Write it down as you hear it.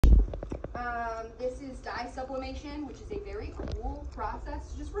This is dye sublimation, which is a very cool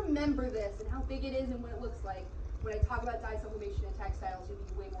process. Just remember this and how big it is and what it looks like. When I talk about dye sublimation in textiles, you'll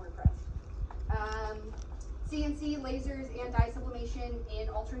be way more impressed. CNC lasers and dye sublimation in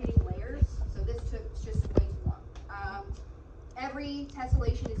alternating layers. So this took just way too long. Every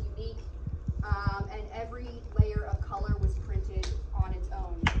tessellation is unique, and every layer of color was printed on its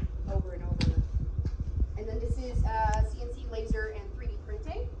own over and over. And then this is CNC laser and 3D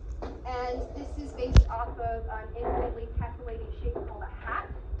printing. And this is based off of an infinitely tessellating shape called a hat.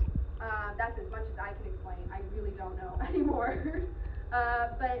 That's as much as I can explain. I really don't know anymore.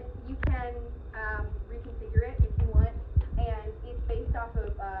 But you can reconfigure it if you want. And it's based off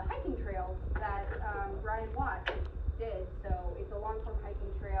of hiking trails that Brian Watts did. So it's a long-term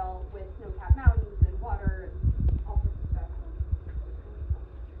hiking trail with snow-capped mountains and water and all sorts of stuff.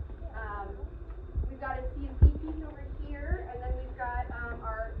 We've got a CNC piece over here, and then we've got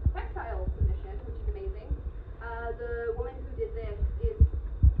our textile submission, which is amazing. The woman who did this is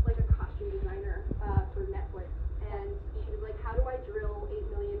like a costume designer for Netflix, and she was like, how do I drill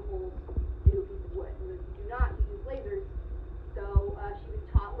 8 million holes into a piece of wood? And you do not, you use lasers. So she was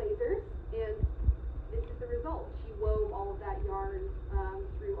taught lasers, and this is the result. She wove all of that yarn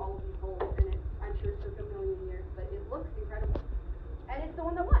through all of these holes, and I'm sure it took a million years, but it looks incredible. And it's the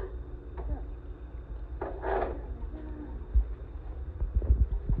one that won.